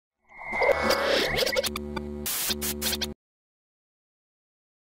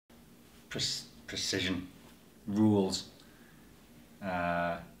precision, rules.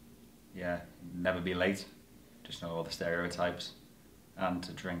 Yeah, never be late. Just know all the stereotypes, and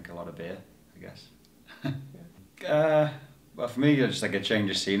to drink a lot of beer, I guess. Well, for me, just like a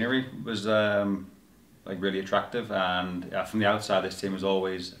change of scenery was like really attractive, and from the outside, this team was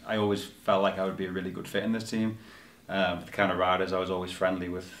always. I always felt like I would be a really good fit in this team. The kind of riders I was always friendly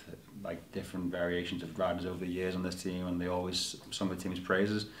with, like different variations of riders over the years on this team, and they always sung the team's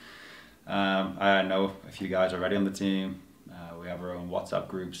praises. I know a few guys already on the team. We have our own WhatsApp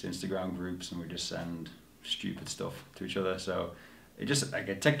groups, Instagram groups, and we just send stupid stuff to each other. So it just like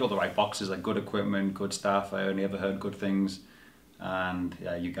it ticked all the right boxes, like good equipment, good staff. I only ever heard good things, and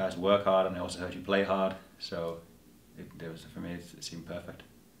yeah, you guys work hard, and I also heard you play hard. So it was, for me, it seemed perfect.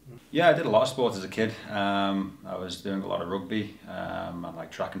 Yeah, I did a lot of sports as a kid. I was doing a lot of rugby and like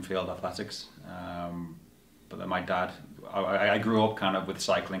track and field athletics. But then my dad, I grew up kind of with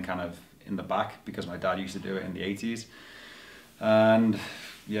cycling kind of in the back because my dad used to do it in the 80s. And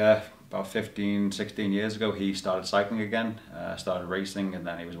yeah, about 15, 16 years ago, he started cycling again, started racing, and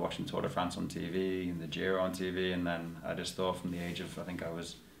then he was watching Tour de France on TV and the Giro on TV. And then I just thought from the age of, I think I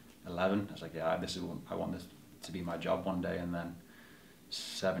was 11, I was like, yeah, I want this to be my job one day. And then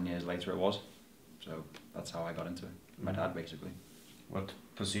 7 years later it was. So that's how I got into it. My dad, basically. What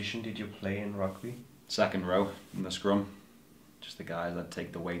position did you play in rugby? Second row in the scrum. Just the guys that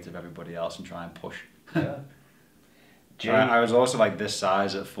take the weight of everybody else and try and push. Yeah. I was also like this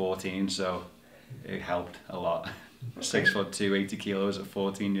size at 14, so it helped a lot. 6'2", 80 kilos at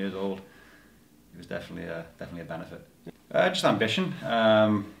 14 years old. It was definitely a benefit. Just ambition.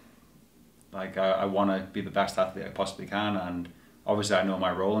 Like I want to be the best athlete I possibly can, and obviously I know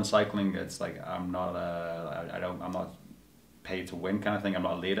my role in cycling. It's like I'm not paid to win kind of thing. I'm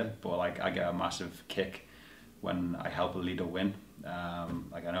not a leader, but like I get a massive kick when I help a leader win.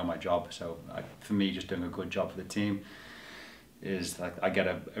 Like I know my job, so for me, just doing a good job for the team is like I get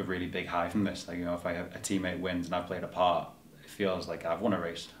a really big high from this. Like, you know, if a teammate wins and I've played a part, it feels like I've won a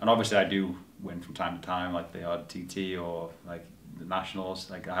race. And obviously I do win from time to time, like the odd TT or like the nationals.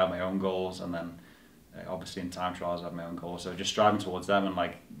 Like I have my own goals, and then obviously in time trials I have my own goals. So just striving towards them and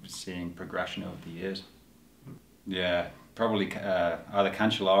like seeing progression over the years. Yeah, probably either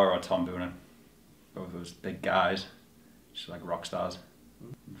Cancellara or Tom Boonen. Both of those big guys, just like rock stars.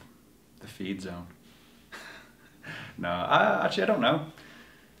 The feed zone. No, I don't know.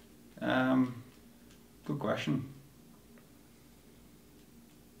 Good question.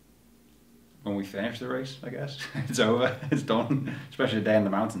 When we finish the race, I guess. It's over, it's done. Especially a day in the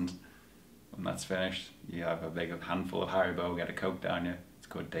mountains. When that's finished, you have a big handful of Haribo, get a Coke down you. It's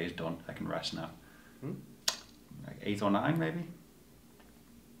good, day's done, I can rest now. Like 8 or 9 maybe?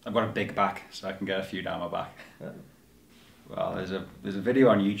 I've got a big back, so I can get a few down my back. Yeah. Well, there's a video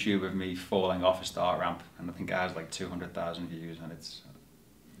on YouTube of me falling off a start ramp, and I think it has like 200,000 views, and it's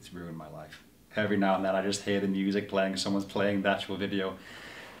ruined my life. Every now and then I just hear the music playing, someone's playing the actual video.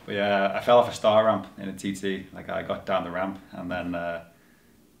 But yeah, I fell off a start ramp in a TT. Like I got down the ramp, and then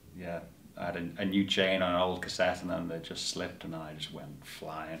yeah, I had a new chain on an old cassette, and then it just slipped, and then I just went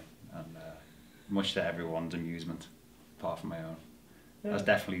flying, and much to everyone's amusement, apart from my own. Yeah. That's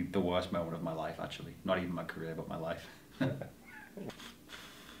definitely the worst moment of my life, actually. Not even my career, but my life. Something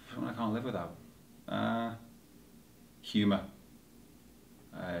I can't live without. Humour.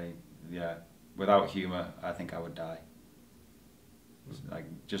 Yeah, without humour, I think I would die. Like,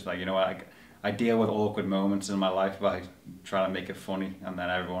 just like, you know, I deal with awkward moments in my life by trying to make it funny, and then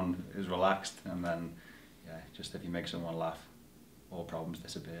everyone is relaxed, and then, yeah, just if you make someone laugh, all problems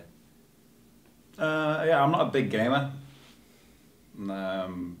disappear. Yeah, I'm not a big gamer.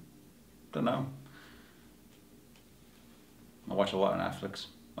 Don't know. I watch a lot on Netflix.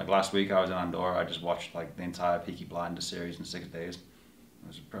 Like last week I was in Andorra, I just watched like the entire Peaky Blinders series in 6 days.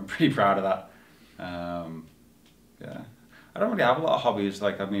 I'm pretty proud of that. Yeah. I don't really have a lot of hobbies.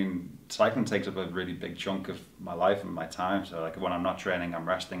 Like, I mean, cycling takes up a really big chunk of my life and my time. So like when I'm not training, I'm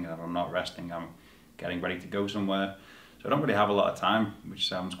resting. And if I'm not resting, I'm getting ready to go somewhere. So I don't really have a lot of time, which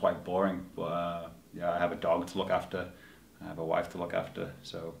sounds quite boring. But yeah, I have a dog to look after. I have a wife to look after.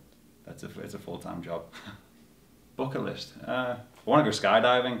 So it's a full-time job. Bucket list. I want to go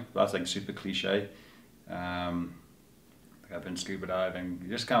skydiving. That's like super cliche. Like I've been scuba diving.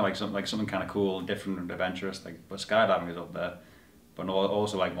 Just kind of like something kind of cool, different, and adventurous. Like, but skydiving is up there. But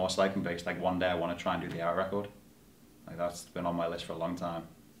also like more cycling based. Like one day I want to try and do the hour record. Like that's been on my list for a long time.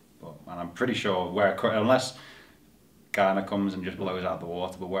 And I'm pretty sure unless Ghana comes and just blows out the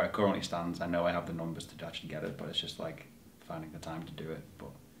water, but where it currently stands, I know I have the numbers to actually get it. But it's just like finding the time to do it.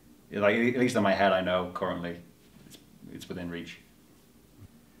 But like at least in my head, I know currently it's within reach.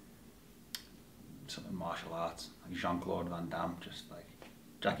 something martial arts, like Jean-Claude Van Damme, just like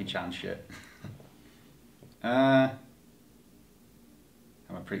Jackie Chan shit. I'm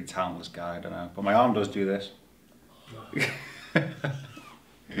a pretty talentless guy, I don't know, but my arm does do this.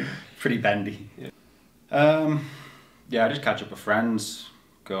 Pretty bendy. Yeah, I just catch up with friends,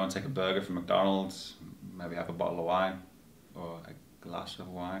 go and take a burger from McDonald's, maybe have a bottle of wine or a glass of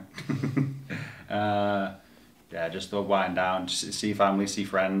wine. Yeah, just wind down, just see family, see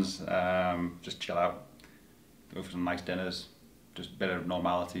friends, just chill out, go for some nice dinners, just a bit of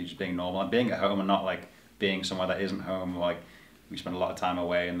normality, just being normal, and being at home and not like being somewhere that isn't home. Like we spend a lot of time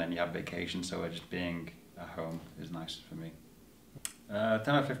away and then you have vacation, so just being at home is nice for me.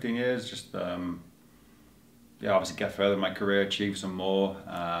 10 or 15 years, just yeah, obviously get further in my career, achieve some more.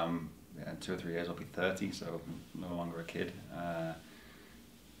 Yeah, in 2 or 3 years I'll be 30, so I'm no longer a kid.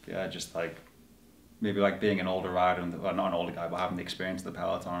 Yeah, just like maybe like being an older rider, and well, not an older guy, but having the experience of the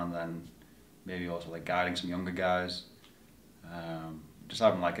peloton, and then maybe also like guiding some younger guys. Just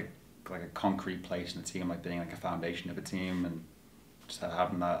having like a concrete place in the team, like being like a foundation of a team, and just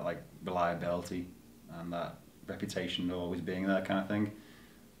having that like reliability and that reputation of always being there, kind of thing.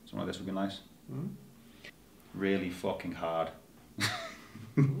 Something like this would be nice. Mm-hmm. Really fucking hard.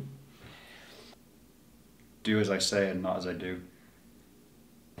 Do as I say and not as I do.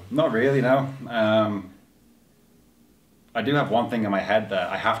 Not really, no. I do have one thing in my head that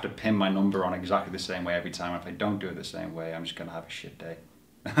I have to pin my number on exactly the same way every time. If I don't do it the same way, I'm just gonna have a shit day.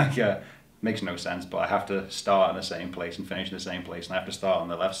 Yeah, makes no sense, but I have to start in the same place and finish in the same place, and I have to start on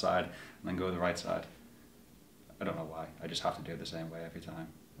the left side and then go to the right side. I don't know why, I just have to do it the same way every time.